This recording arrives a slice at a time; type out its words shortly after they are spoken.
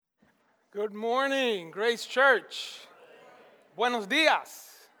Good morning, Grace Church. Buenos dias.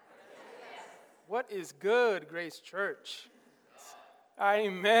 What is good, Grace Church?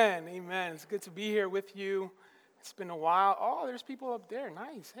 Amen, amen. It's good to be here with you. It's been a while. Oh, there's people up there.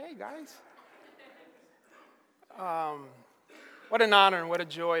 Nice. Hey, guys. What an honor and what a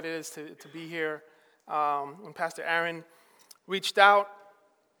joy it is to be here. When Pastor Aaron reached out,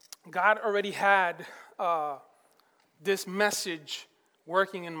 God already had this message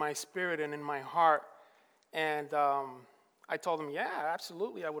working in my spirit and in my heart. And I told him, yeah,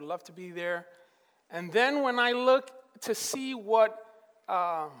 absolutely, I would love to be there. And then when I look to see what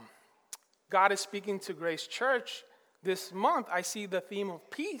God is speaking to Grace Church this month, I see the theme of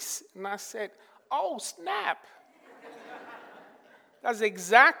peace. And I said, oh, snap. That's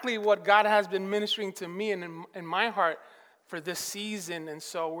exactly what God has been ministering to me and in my heart for this season. And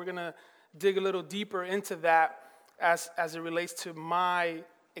so we're going to dig a little deeper into that as it relates to my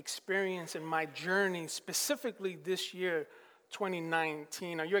experience and my journey, specifically this year,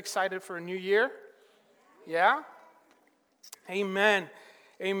 2019. Are you excited for a new year? Yeah? Amen.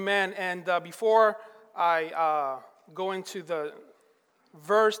 Amen. And before I go into the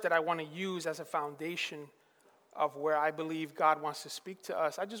verse that I want to use as a foundation of where I believe God wants to speak to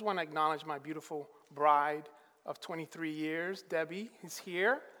us, I just want to acknowledge my beautiful bride of 23 years, Debbie, is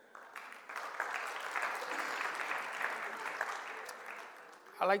here.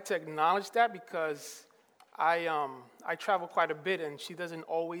 I like to acknowledge that because I travel quite a bit, and she doesn't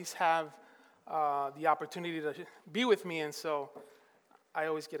always have the opportunity to be with me, and so I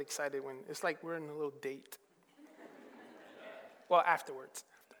always get excited when it's like we're in a little date. Well, afterwards.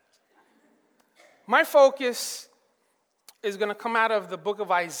 My focus is going to come out of the book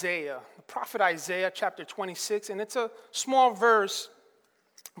of Isaiah, the prophet Isaiah, chapter 26, and it's a small verse,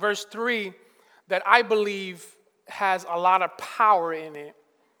 verse 3, that I believe has a lot of power in it.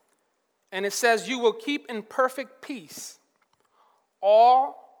 And it says, you will keep in perfect peace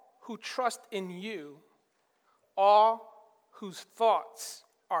all who trust in you, all whose thoughts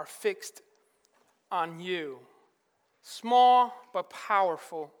are fixed on you. Small but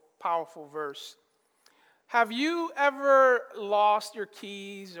powerful, powerful verse. Have you ever lost your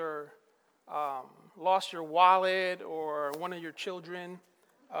keys or lost your wallet or one of your children?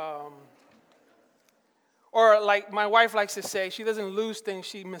 Or like my wife likes to say, she doesn't lose things,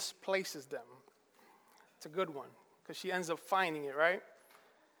 she misplaces them. It's a good one because she ends up finding it, right?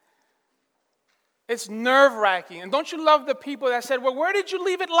 It's nerve-wracking. And don't you love the people that said, well, where did you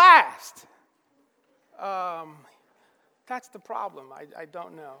leave it last? That's the problem. I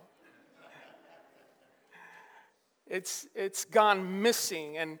don't know. It's gone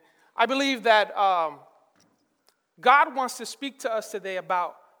missing. And I believe that God wants to speak to us today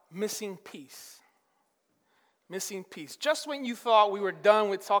about missing peace. Missing peace. Just when you thought we were done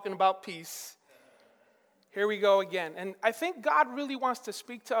with talking about peace, here we go again. And I think God really wants to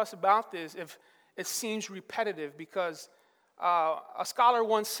speak to us about this if it seems repetitive, because a scholar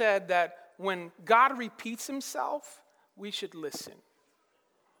once said that when God repeats himself, we should listen.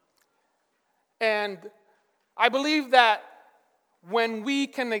 And I believe that when we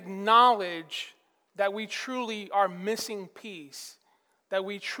can acknowledge that we truly are missing peace, that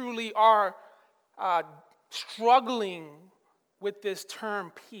we truly are struggling with this term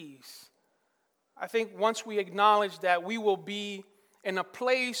peace, I think once we acknowledge that, we will be in a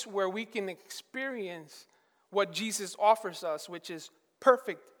place where we can experience what Jesus offers us, which is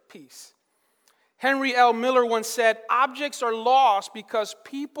perfect peace. Henry L. Miller once said, objects are lost because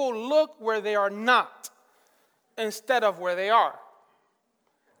people look where they are not instead of where they are.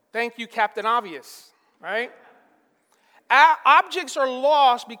 Thank you, Captain Obvious, right? Objects are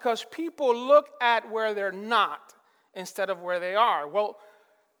lost because people look at where they're not instead of where they are. Well,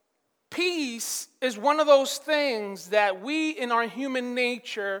 peace is one of those things that we in our human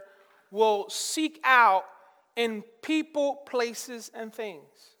nature will seek out in people, places, and things.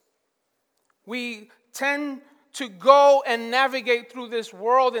 We tend to go and navigate through this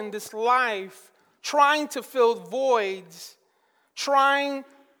world and this life trying to fill voids, trying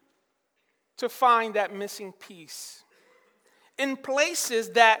to find that missing piece in places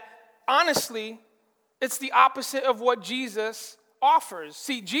that, honestly, it's the opposite of what Jesus offers.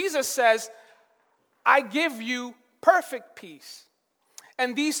 See, Jesus says, I give you perfect peace.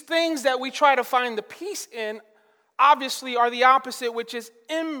 And these things that we try to find the peace in, obviously, are the opposite, which is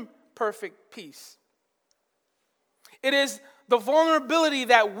imperfect peace. It is the vulnerability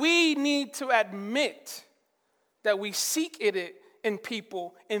that we need to admit that we seek it in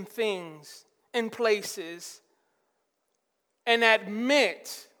people, in things, in places, and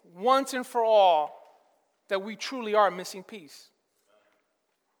admit once and for all that we truly are missing peace.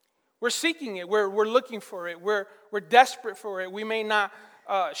 We're seeking it. We're looking for it. We're desperate for it. We may not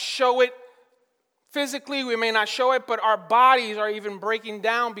show it physically. We may not show it, but our bodies are even breaking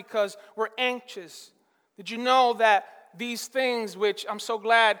down because we're anxious. Did you know that these things, which I'm so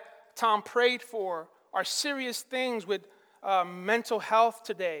glad Tom prayed for, are serious things with mental health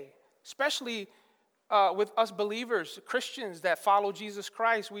today, especially with us believers, Christians that follow Jesus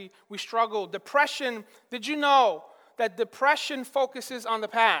Christ? We struggle. Depression, did you know that depression focuses on the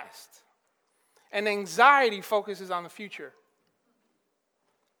past and anxiety focuses on the future?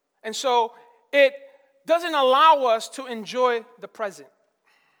 And so it doesn't allow us to enjoy the present.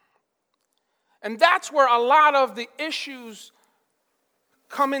 And that's where a lot of the issues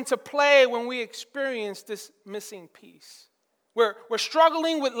come into play when we experience this missing piece. We're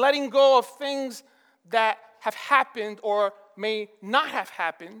struggling with letting go of things that have happened or may not have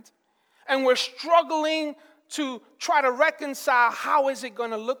happened. And we're struggling to try to reconcile, how is it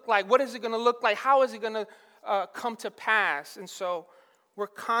going to look like? What is it going to look like? How is it going to come to pass? And so we're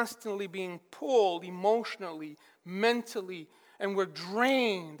constantly being pulled emotionally, mentally, and we're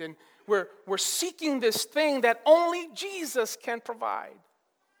drained, and we're seeking this thing that only Jesus can provide.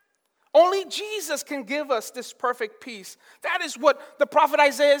 Only Jesus can give us this perfect peace. That is what the prophet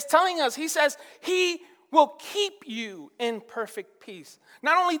Isaiah is telling us. He says he will keep you in perfect peace.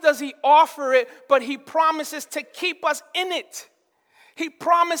 Not only does he offer it, but he promises to keep us in it. He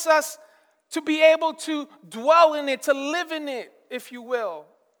promises us to be able to dwell in it, to live in it, if you will.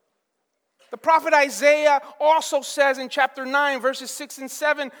 The prophet Isaiah also says in chapter 9, verses 6 and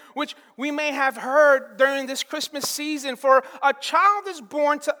 7, which we may have heard during this Christmas season, "For a child is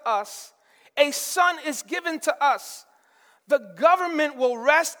born to us, a son is given to us. The government will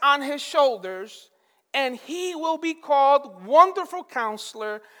rest on his shoulders, and he will be called Wonderful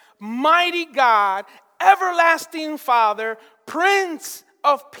Counselor, Mighty God, Everlasting Father, Prince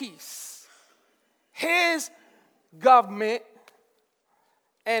of Peace." His government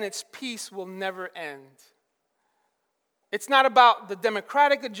and its peace will never end. It's not about the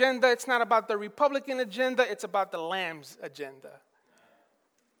Democratic agenda. It's not about the Republican agenda. It's about the Lamb's agenda.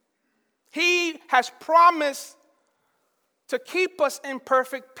 He has promised to keep us in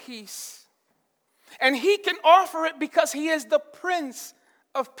perfect peace. And he can offer it because he is the Prince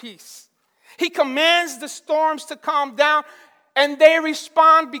of Peace. He commands the storms to calm down, and they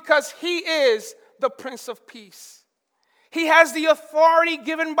respond because he is the Prince of Peace. He has the authority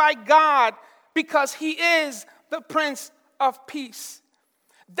given by God because he is the Prince of Peace.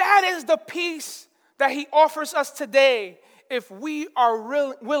 That is the peace that he offers us today if we are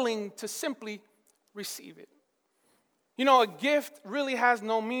willing to simply receive it. You know, a gift really has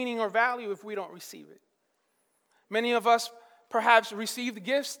no meaning or value if we don't receive it. Many of us perhaps received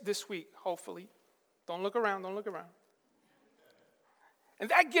gifts this week, hopefully. Don't look around, don't look around. And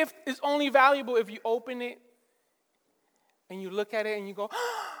that gift is only valuable if you open it and you look at it and you go,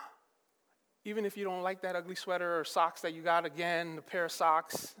 even if you don't like that ugly sweater or socks that you got again, a pair of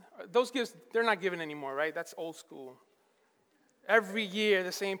socks. Those gifts, they're not given anymore, right? That's old school. Every year,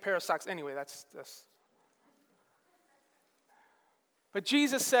 the same pair of socks. Anyway, that's. But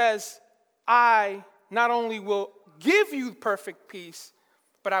Jesus says, I not only will give you perfect peace,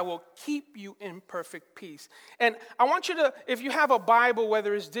 but I will keep you in perfect peace. And I want you to, if you have a Bible,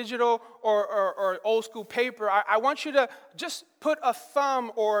 whether it's digital or old school paper, I want you to just put a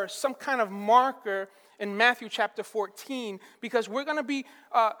thumb or some kind of marker in Matthew chapter 14, because we're going to be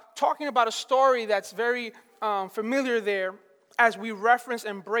talking about a story that's very familiar there as we reference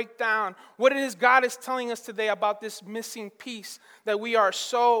and break down what it is God is telling us today about this missing piece that we are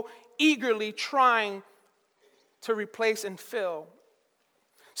so eagerly trying to replace and fill.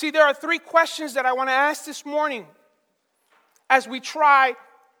 See, there are 3 questions that I want to ask this morning as we try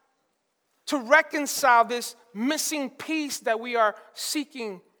to reconcile this missing piece that we are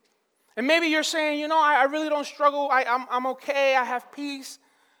seeking. And maybe you're saying, you know, I really don't struggle. I'm okay. I have peace.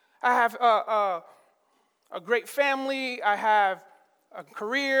 I have a great family. I have a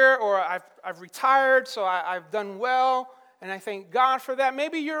career, or I've retired, so I've done well, and I thank God for that.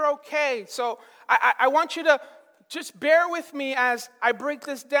 Maybe you're okay. So I want you to just bear with me as I break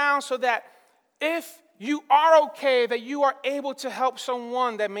this down so that if you are okay, that you are able to help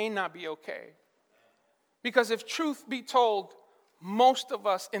someone that may not be okay. Because if truth be told, most of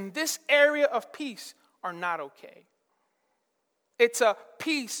us in this area of peace are not okay. It's a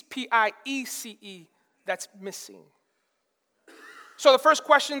peace, P-I-E-C-E, that's missing. So the first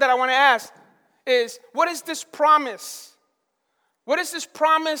question that I want to ask is, what is this promise? What is this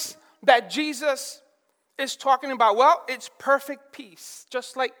promise that Jesus is talking about? Well, it's perfect peace,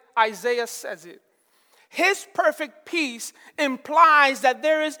 just like Isaiah says it. His perfect peace implies that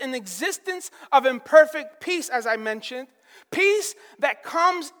there is an existence of imperfect peace, as I mentioned, peace that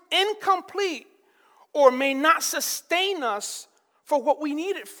comes incomplete or may not sustain us for what we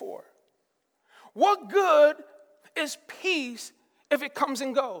need it for. What good is peace if it comes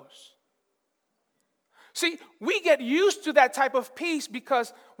and goes? See, we get used to that type of peace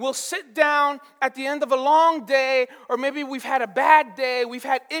because we'll sit down at the end of a long day, or maybe we've had a bad day, we've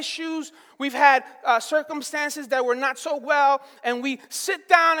had issues, we've had circumstances that were not so well, and we sit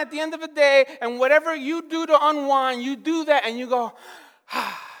down at the end of the day, and whatever you do to unwind, you do that, and you go,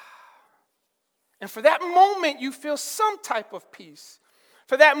 ah. And for that moment, you feel some type of peace.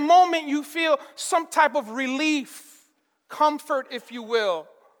 For that moment, you feel some type of relief, comfort, if you will.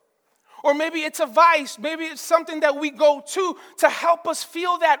 Or maybe it's a vice. Maybe it's something that we go to help us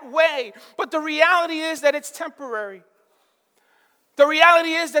feel that way. But the reality is that it's temporary. The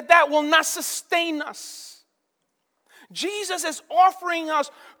reality is that will not sustain us. Jesus is offering us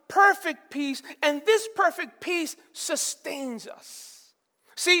perfect peace, and this perfect peace sustains us.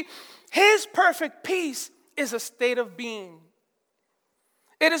 See, his perfect peace is a state of being.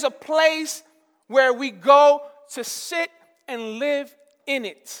 It is a place where we go to sit and live in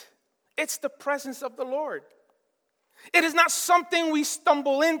it. It's the presence of the Lord. It is not something we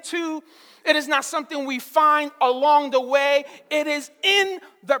stumble into. It is not something we find along the way. It is in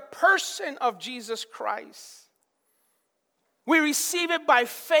the person of Jesus Christ. We receive it by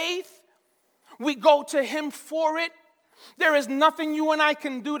faith. We go to him for it. There is nothing you and I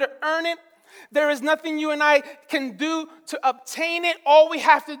can do to earn it. There is nothing you and I can do to obtain it. All we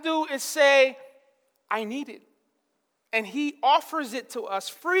have to do is say, I need it. And he offers it to us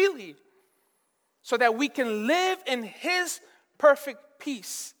freely so that we can live in his perfect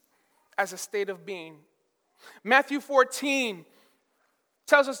peace as a state of being. Matthew 14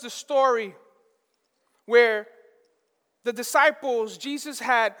 tells us the story where the disciples, Jesus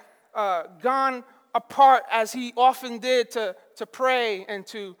had gone apart as he often did to pray and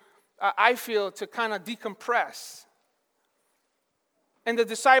to kind of decompress. And the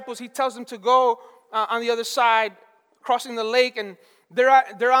disciples, he tells them to go on the other side, crossing the lake, and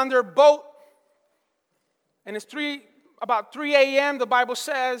they're on their boat. And it's about 3 a.m., the Bible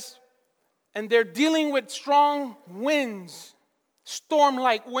says, and they're dealing with strong winds,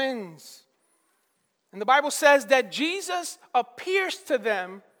 storm-like winds. And the Bible says that Jesus appears to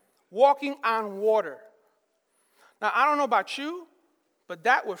them walking on water. Now, I don't know about you, but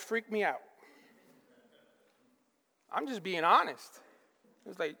that would freak me out. I'm just being honest.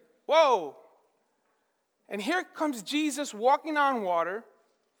 It's like, whoa. And here comes Jesus walking on water,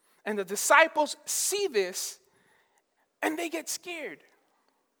 and the disciples see this, and they get scared.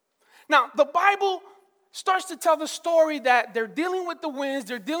 Now, the Bible starts to tell the story that they're dealing with the winds,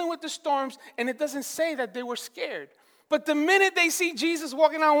 they're dealing with the storms, and it doesn't say that they were scared. But the minute they see Jesus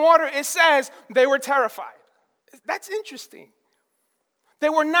walking on water, it says they were terrified. That's interesting. They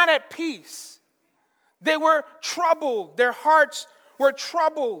were not at peace. They were troubled. Their hearts were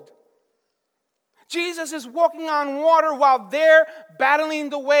troubled. Jesus is walking on water while they're battling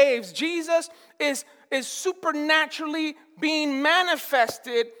the waves. Jesus is supernaturally being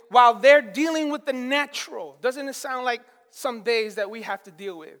manifested while they're dealing with the natural. Doesn't it sound like some days that we have to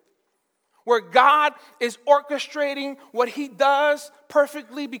deal with? Where God is orchestrating what he does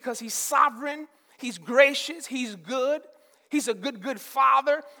perfectly because he's sovereign, he's gracious, he's good, he's a good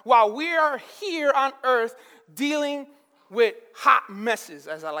father, while we are here on earth dealing with hot messes,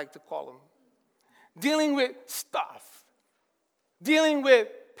 as I like to call them. Dealing with stuff, dealing with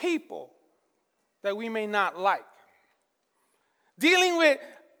people that we may not like, dealing with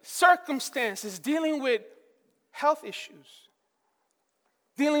circumstances, dealing with health issues,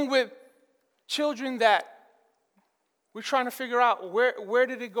 dealing with children that we're trying to figure out where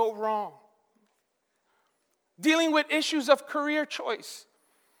did it go wrong, dealing with issues of career choice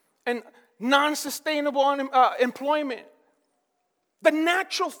and non-sustainable employment. The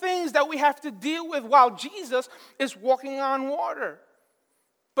natural things that we have to deal with while Jesus is walking on water.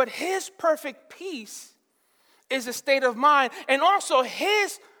 But his perfect peace is a state of mind. And also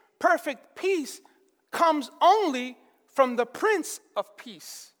his perfect peace comes only from the Prince of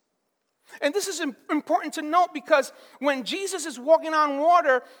Peace. And this is important to note because when Jesus is walking on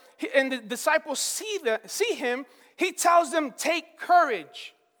water and the disciples see him, he tells them, take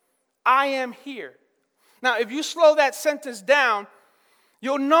courage. I am here. Now, if you slow that sentence down,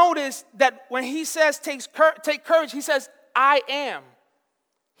 you'll notice that when he says take courage, he says, I am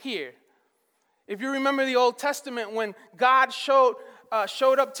here. If you remember the Old Testament, when God showed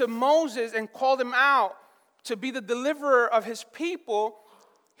up to Moses and called him out to be the deliverer of his people,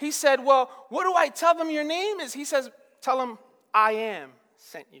 he said, well, what do I tell them your name is? He says, tell them, I am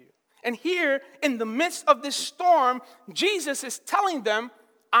sent you. And here, in the midst of this storm, Jesus is telling them,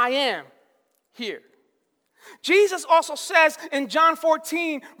 I am here. Jesus also says in John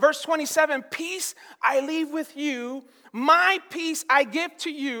 14, verse 27, peace I leave with you, my peace I give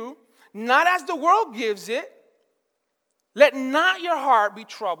to you, not as the world gives it. Let not your heart be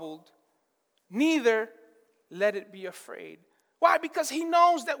troubled, neither let it be afraid. Why? Because he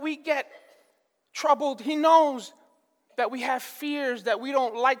knows that we get troubled. He knows that we have fears that we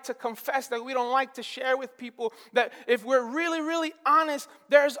don't like to confess, that we don't like to share with people, that if we're really, really honest,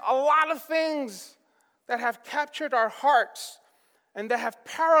 there's a lot of things that have captured our hearts and that have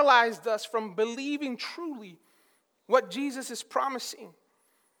paralyzed us from believing truly what Jesus is promising.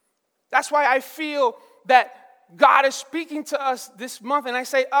 That's why I feel that God is speaking to us this month, and I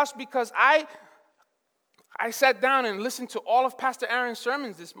say us because I sat down and listened to all of Pastor Aaron's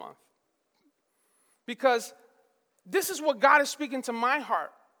sermons this month. Because this is what God is speaking to my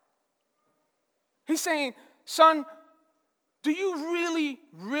heart. He's saying, son, do you really,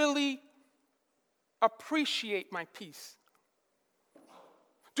 really appreciate my peace?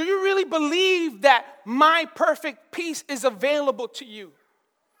 Do you really believe that my perfect peace is available to you?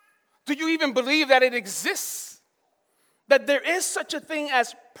 Do you even believe that it exists? That there is such a thing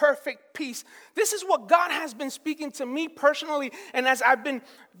as perfect peace? This is what God has been speaking to me personally, and as I've been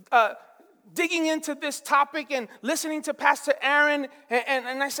digging into this topic and listening to Pastor Aaron,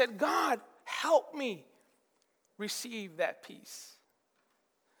 and I said, God, help me receive that peace.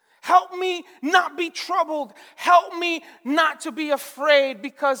 Help me not be troubled. Help me not to be afraid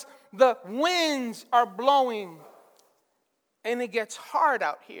because the winds are blowing and it gets hard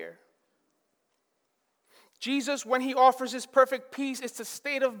out here. Jesus, when he offers his perfect peace, it's a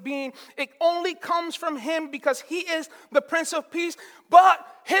state of being. It only comes from him because he is the Prince of Peace, but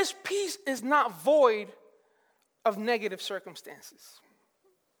his peace is not void of negative circumstances.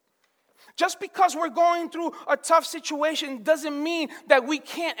 Just because we're going through a tough situation doesn't mean that we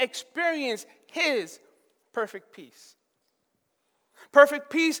can't experience his perfect peace. Perfect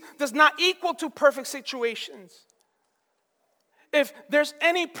peace does not equal to perfect situations. If there's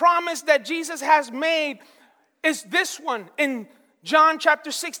any promise that Jesus has made, it's this one. In John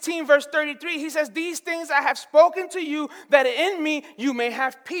chapter 16, verse 33, he says, these things I have spoken to you, that in me you may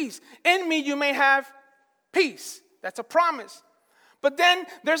have peace. In me you may have peace. That's a promise. But then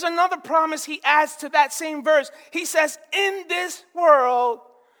there's another promise he adds to that same verse. He says, in this world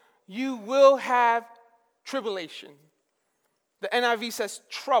you will have tribulation. The NIV says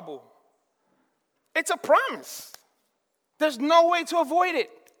trouble. It's a promise. There's no way to avoid it.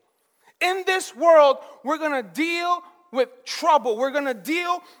 In this world, we're going to deal with trouble. We're going to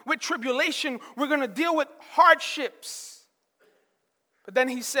deal with tribulation. We're going to deal with hardships. But then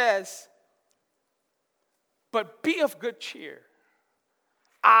he says, but be of good cheer.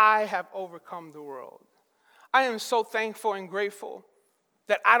 I have overcome the world. I am so thankful and grateful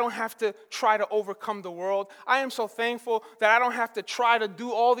that I don't have to try to overcome the world. I am so thankful that I don't have to try to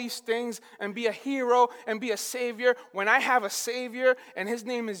do all these things and be a hero and be a savior. When I have a savior and his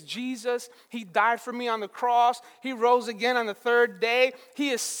name is Jesus, he died for me on the cross. He rose again on the third day.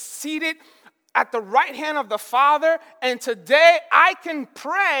 He is seated at the right hand of the Father, and today I can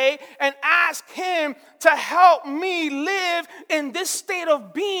pray and ask him to help me live in this state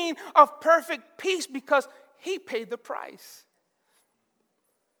of being of perfect peace because he paid the price.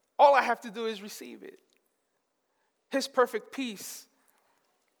 All I have to do is receive it. His perfect peace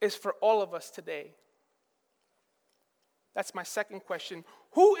is for all of us today. That's my second question.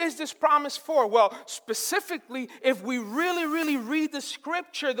 Who is this promise for? Well, specifically, if we really, really read the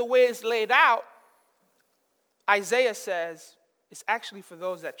scripture the way it's laid out, Isaiah says it's actually for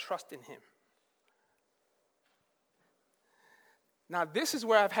those that trust in him. Now, this is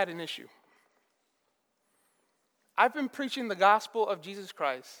where I've had an issue. I've been preaching the gospel of Jesus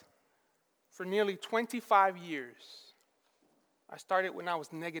Christ for nearly 25 years. I started when I was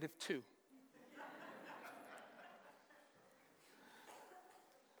 -2.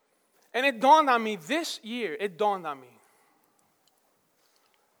 And it dawned on me this year,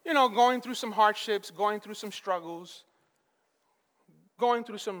 You know, going through some hardships, going through some struggles, going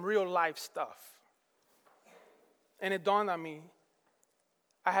through some real life stuff. And it dawned on me,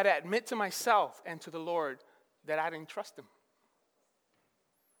 I had to admit to myself and to the Lord that I didn't trust him.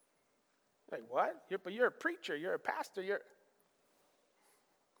 Like, what? But you're a preacher, you're a pastor,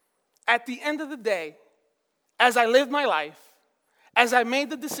 At the end of the day, as I lived my life, as I made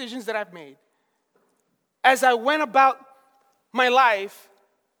the decisions that I've made, as I went about my life,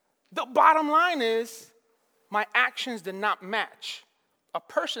 the bottom line is my actions did not match a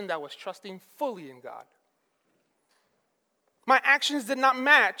person that was trusting fully in God. My actions did not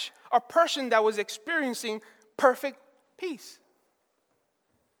match a person that was experiencing perfect peace.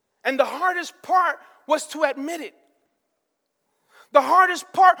 And the hardest part was to admit it. The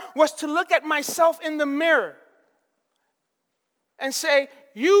hardest part was to look at myself in the mirror and say,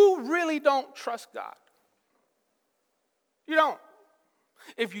 you really don't trust God. You don't.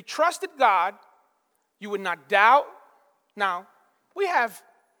 If you trusted God, you would not doubt. Now, we have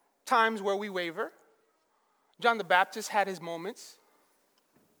times where we waver. John the Baptist had his moments.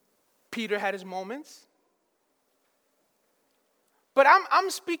 Peter had his moments. But I'm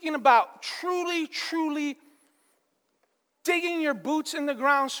speaking about truly digging your boots in the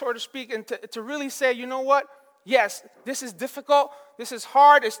ground, so to speak, and to really say, you know what? Yes, this is difficult. This is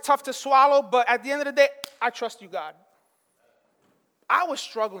hard. It's tough to swallow. But at the end of the day, I trust you, God. I was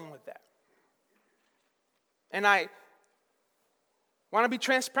struggling with that. And I want to be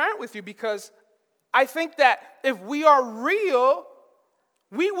transparent with you because I think that if we are real,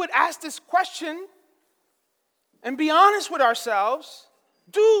 we would ask this question and be honest with ourselves.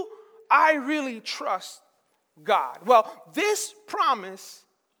 Do I really trust God? Well, this promise,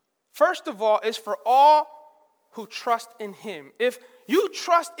 first of all, is for all who trust in Him. If you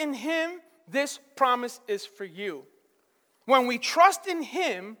trust in Him, this promise is for you. When we trust in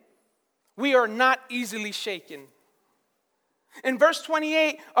Him, we are not easily shaken. In verse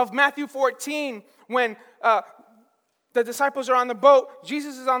 28 of Matthew 14, when the disciples are on the boat,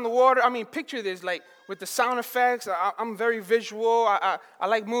 Jesus is on the water. I mean, picture this, like with the sound effects. I'm very visual. I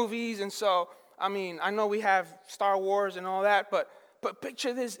like movies, and so, I mean, I know we have Star Wars and all that, but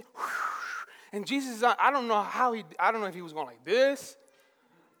picture this. And Jesus is on, I don't know if he was going like this.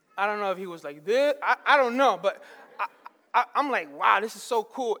 I don't know if he was like this. I don't know, but I'm like, wow, this is so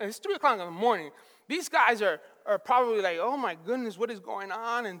cool. And it's 3 o'clock in the morning. These guys are probably like, oh my goodness, what is going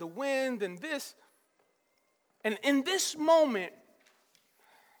on? And the wind and this. And in this moment,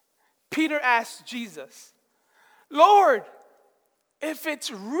 Peter asked Jesus, Lord, if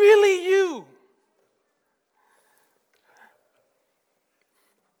it's really you.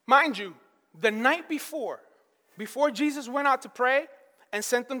 Mind you, the night before Jesus went out to pray and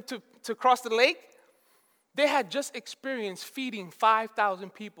sent them to cross the lake, they had just experienced feeding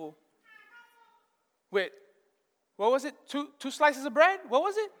 5,000 people with, what was it, two slices of bread? What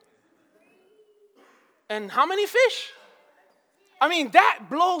was it? And how many fish? I mean, that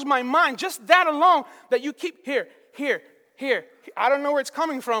blows my mind. Just that alone, that you keep here. I don't know where it's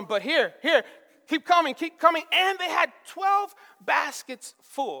coming from, but here. Keep coming. And they had 12 baskets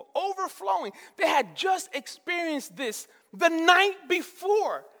full, overflowing. They had just experienced this the night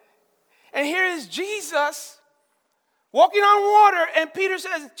before. And here is Jesus walking on water, and Peter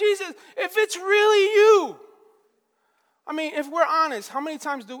says, Jesus, if it's really you. I mean, if we're honest, how many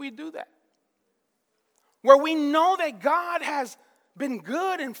times do we do that? Where we know that God has been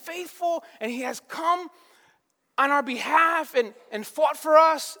good and faithful, and He has come on our behalf and fought for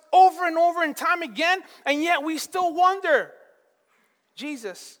us over and over and time again, and yet we still wonder,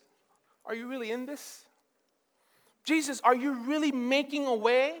 Jesus, are you really in this? Jesus, are you really making a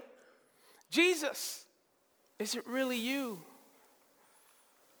way? Jesus, is it really you?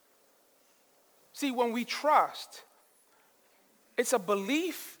 See, when we trust, it's a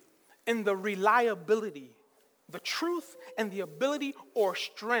belief in the reliability, the truth, and the ability or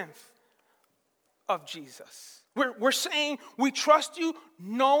strength of Jesus. We're saying we trust you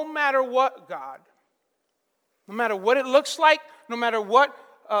no matter what, God. No matter what it looks like, no matter what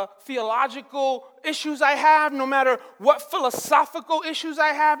theological issues I have, no matter what philosophical issues I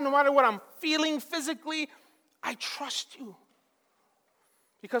have, no matter what I'm feeling physically, I trust you.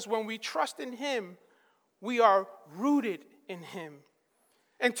 Because when we trust in Him, we are rooted in Him.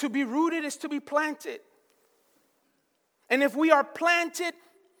 And to be rooted is to be planted. And if we are planted,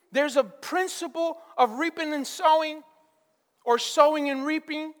 there's a principle of reaping and sowing, or sowing and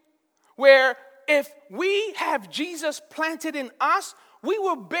reaping, where if we have Jesus planted in us, we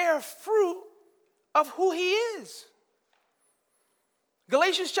will bear fruit of who He is.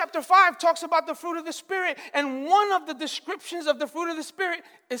 Galatians chapter 5 talks about the fruit of the Spirit, and one of the descriptions of the fruit of the Spirit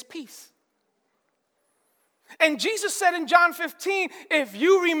is peace. And Jesus said in John 15, if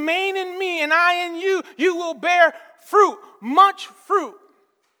you remain in me and I in you, you will bear fruit, much fruit.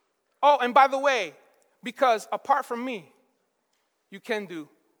 Oh, and by the way, because apart from me, you can do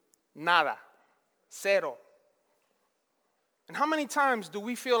nada, cero. And how many times do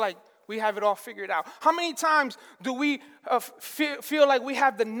we feel like we have it all figured out? How many times do we feel like we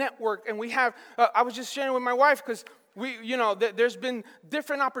have the network and we have, I was just sharing with my wife because there's been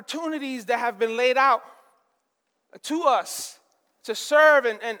different opportunities that have been laid out to us. to serve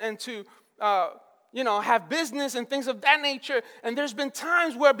and to, have business and things of that nature. And there's been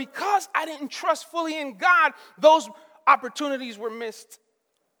times where because I didn't trust fully in God, those opportunities were missed.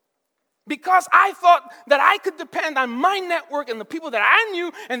 Because I thought that I could depend on my network and the people that I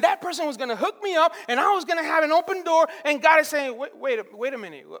knew, and that person was going to hook me up, and I was going to have an open door, and God is saying, wait a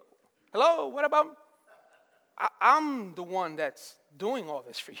minute. Hello, what about, I'm the one that's doing all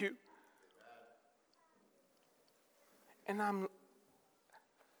this for you. And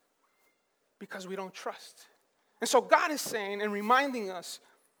because we don't trust. And so God is saying and reminding us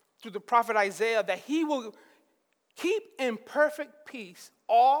through the prophet Isaiah that he will keep in perfect peace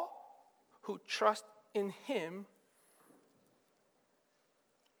all who trust in him.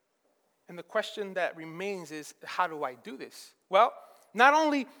 And the question that remains is, how do I do this? Well, not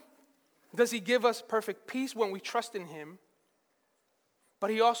only does he give us perfect peace when we trust in him, but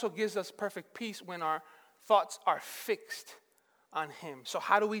he also gives us perfect peace when our thoughts are fixed on him. So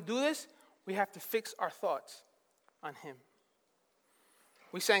how do we do this? We have to fix our thoughts on him.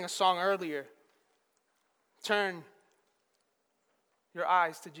 We sang a song earlier. Turn your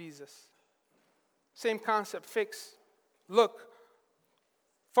eyes to Jesus. Same concept, fix, look,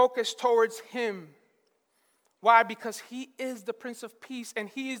 focus towards him. Why? Because he is the Prince of Peace, and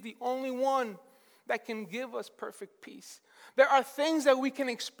he is the only one that can give us perfect peace. There are things that we can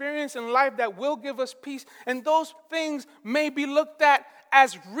experience in life that will give us peace, and those things may be looked at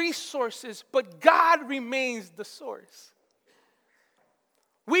as resources, but God remains the source.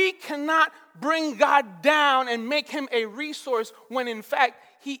 We cannot bring God down and make him a resource when in fact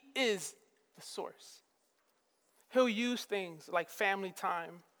he is the source. He'll use things like family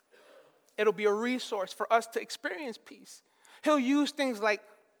time. It'll be a resource for us to experience peace. He'll use things like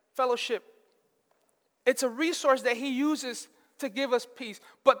fellowship. It's a resource that he uses to give us peace.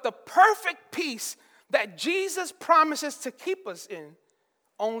 But the perfect peace that Jesus promises to keep us in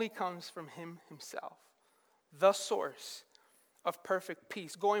only comes from him himself, the source of perfect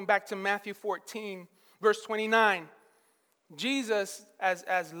peace. Going back to Matthew 14, verse 29, Jesus,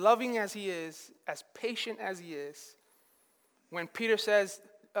 as loving as he is, as patient as he is, when Peter says,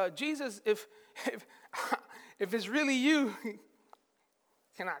 Jesus, if it's really you,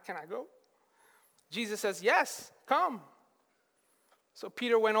 can I go? Jesus says, yes, come. So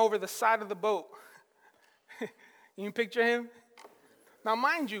Peter went over the side of the boat. You can picture him? Now,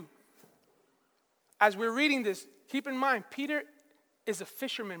 mind you, as we're reading this, keep in mind, Peter is a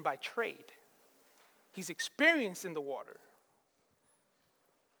fisherman by trade. He's experienced in the water.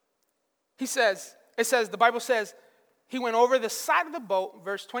 The Bible says, he went over the side of the boat,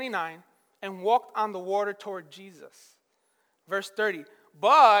 verse 29, and walked on the water toward Jesus. Verse 30,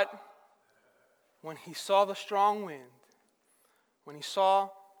 but when he saw the strong wind, when he saw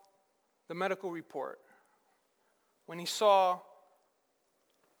the medical report, when he saw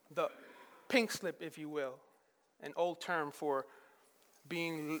the pink slip, if you will, an old term for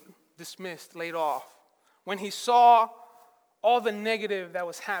being dismissed, laid off, when he saw all the negative that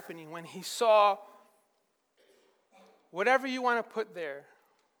was happening, when he saw whatever you want to put there,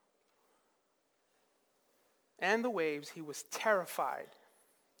 and the waves, he was terrified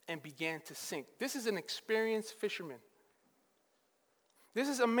and began to sink. This is an experienced fisherman. This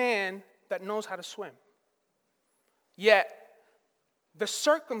is a man that knows how to swim. Yet, the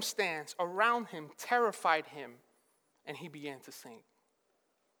circumstance around him terrified him, and he began to sink.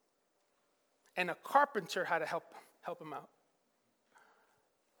 And a carpenter had to help him out.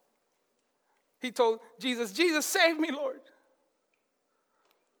 He told Jesus, Jesus, save me, Lord.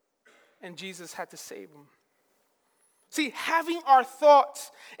 And Jesus had to save him. See, having our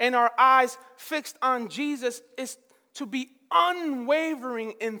thoughts and our eyes fixed on Jesus is to be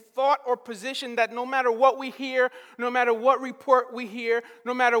unwavering in thought or position, that no matter what we hear, no matter what report we hear,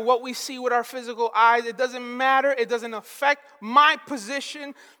 no matter what we see with our physical eyes, it doesn't matter. It doesn't affect my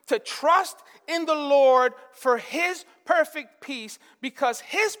position to trust in the Lord for his perfect peace, because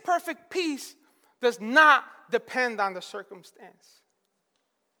his perfect peace does not depend on the circumstance.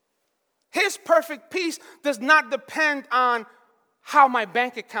 His perfect peace does not depend on how my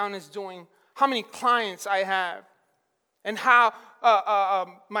bank account is doing, how many clients I have, and how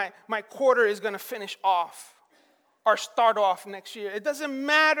my quarter is going to finish off or start off next year. It doesn't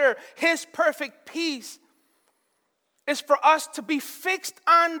matter. His perfect peace is for us to be fixed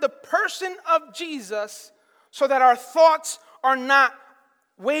on the person of Jesus so that our thoughts are not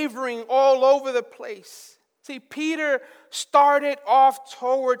wavering all over the place. See, Peter started off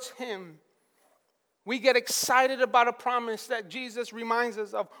towards him. We get excited about a promise that Jesus reminds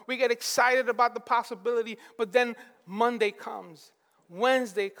us of. We get excited about the possibility, but then Monday comes,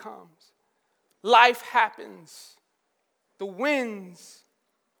 Wednesday comes, life happens. the winds,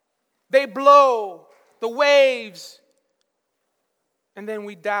 they blow, the waves, and then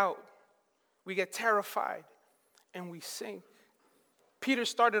we doubt. We get terrified, and we sink. Peter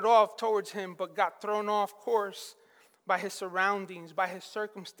started off towards him, but got thrown off course by his surroundings, by his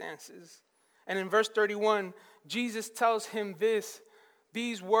circumstances. And in verse 31, Jesus tells him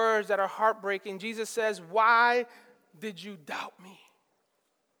these words that are heartbreaking. Jesus says, "Why did you doubt me?"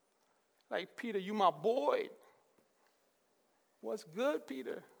 Like, Peter, you my boy. What's good,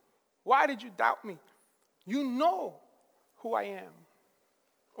 Peter? Why did you doubt me? You know who I am.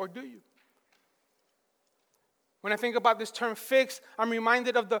 Or do you? When I think about this term fixed, I'm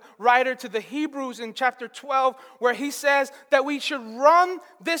reminded of the writer to the Hebrews in chapter 12, where he says that we should run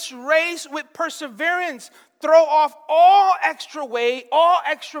this race with perseverance, throw off all extra weight, all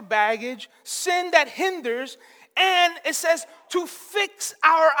extra baggage, sin that hinders, and it says to fix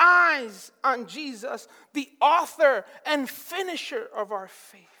our eyes on Jesus, the author and finisher of our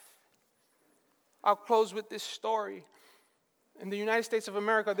faith. I'll close with this story. In the United States of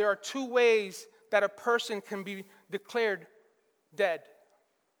America, there are two ways that a person can be declared dead.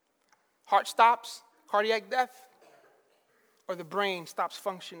 Heart stops, cardiac death, or the brain stops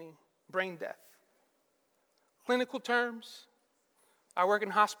functioning, brain death. Clinical terms, I work in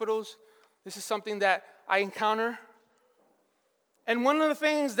hospitals. This is something that I encounter. And one of the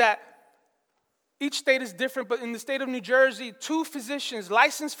things that each state is different, but in the state of New Jersey, 2 physicians,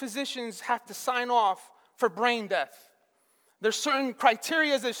 licensed physicians, have to sign off for brain death. There's certain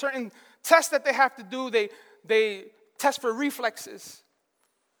criteria, there's certain tests that they have to do. They test for reflexes.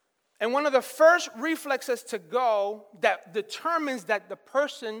 And one of the first reflexes to go that determines that the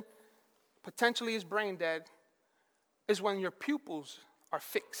person potentially is brain dead is when your pupils are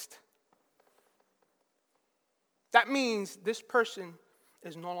fixed. That means this person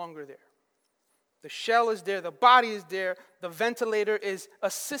is no longer there. The shell is there, the body is there, the ventilator is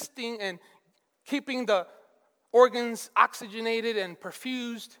assisting and keeping the organs oxygenated and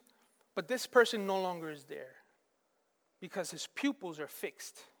perfused, but this person no longer is there because his pupils are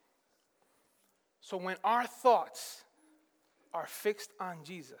fixed. So when our thoughts are fixed on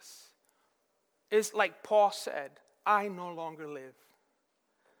Jesus, it's like Paul said, I no longer live,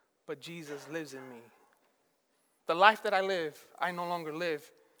 but Jesus lives in me. The life that I live, I no longer live.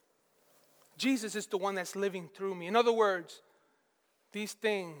 Jesus is the one that's living through me. In other words, these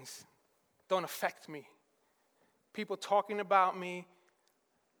things don't affect me. People talking about me.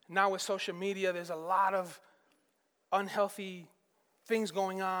 Now with social media, there's a lot of unhealthy things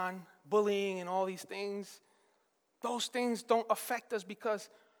going on, bullying and all these things. Those things don't affect us because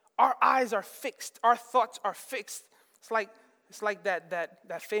our eyes are fixed. Our thoughts are fixed. It's like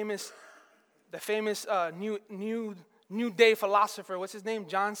that famous New Day philosopher. What's his name?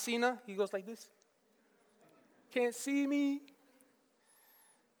 John Cena. He goes like this. Can't see me.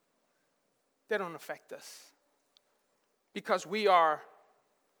 They don't affect us because we are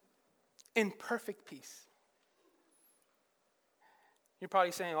in perfect peace. You're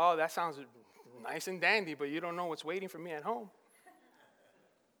probably saying, oh, that sounds nice and dandy, but you don't know what's waiting for me at home.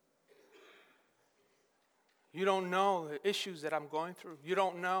 You don't know the issues that I'm going through. You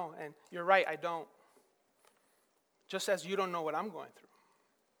don't know, and you're right, I don't. Just as you don't know what I'm going through.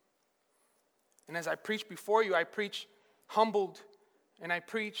 And as I preach before you, I preach humbled, and I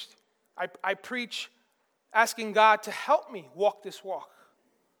preach asking God to help me walk this walk.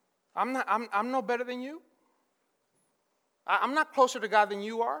 I'm no better than you. I'm not closer to God than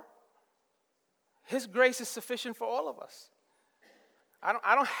you are. His grace is sufficient for all of us.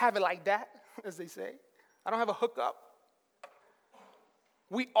 I don't have it like that, as they say. I don't have a hookup.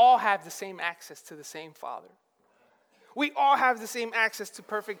 We all have the same access to the same Father. We all have the same access to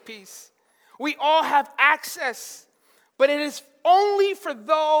perfect peace. We all have access, but it is only for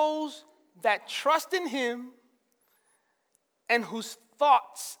those that trust in Him and whose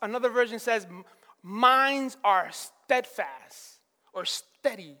thoughts, another version says, minds are steadfast or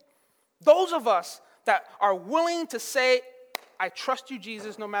steady. Those of us that are willing to say, I trust you,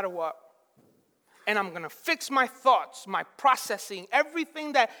 Jesus, no matter what. And I'm going to fix my thoughts, my processing,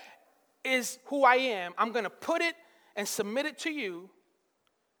 everything that is who I am. I'm going to put it and submit it to you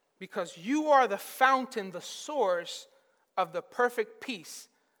because you are the fountain, the source of the perfect peace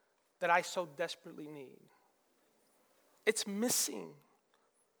that I so desperately need. It's missing,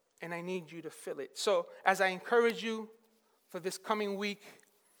 and I need you to fill it. So as I encourage you for this coming week,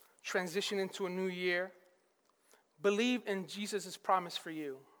 transition into a new year, believe in Jesus' promise for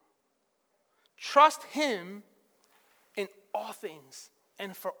you. Trust Him in all things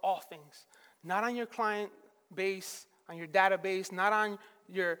and for all things. Not on your client base, on your database, not on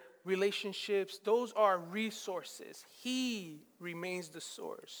your relationships, those are resources. He remains the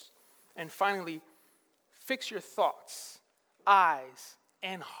source. And finally, fix your thoughts, eyes,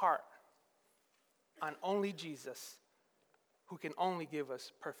 and heart on only Jesus, who can only give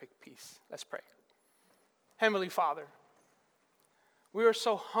us perfect peace. Let's pray. Heavenly Father, we are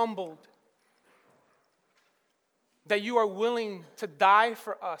so humbled that you are willing to die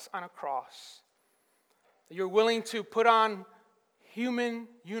for us on a cross, that you're willing to put on human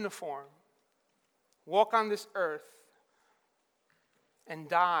uniform, walk on this earth, and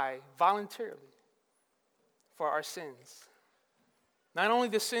die voluntarily for our sins. Not only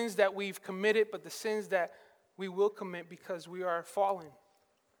the sins that we've committed, but the sins that we will commit because we are fallen.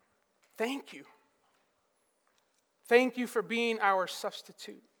 Thank you. Thank you for being our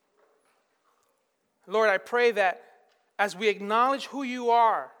substitute. Lord, I pray that as we acknowledge who you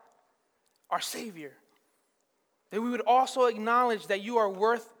are, our Savior, that we would also acknowledge that you are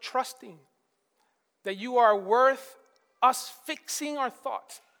worth trusting, that you are worth us fixing our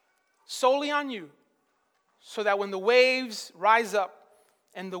thoughts solely on you, so that when the waves rise up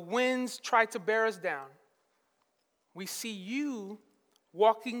and the winds try to bear us down, we see you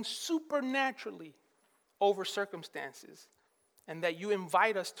walking supernaturally over circumstances, and that you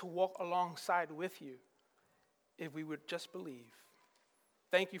invite us to walk alongside with you if we would just believe.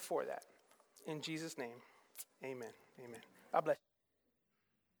 Thank you for that. In Jesus' name, amen. Amen. God bless you.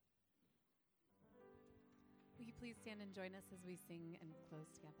 Will you please stand and join us as we sing and close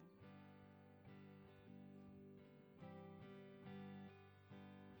together?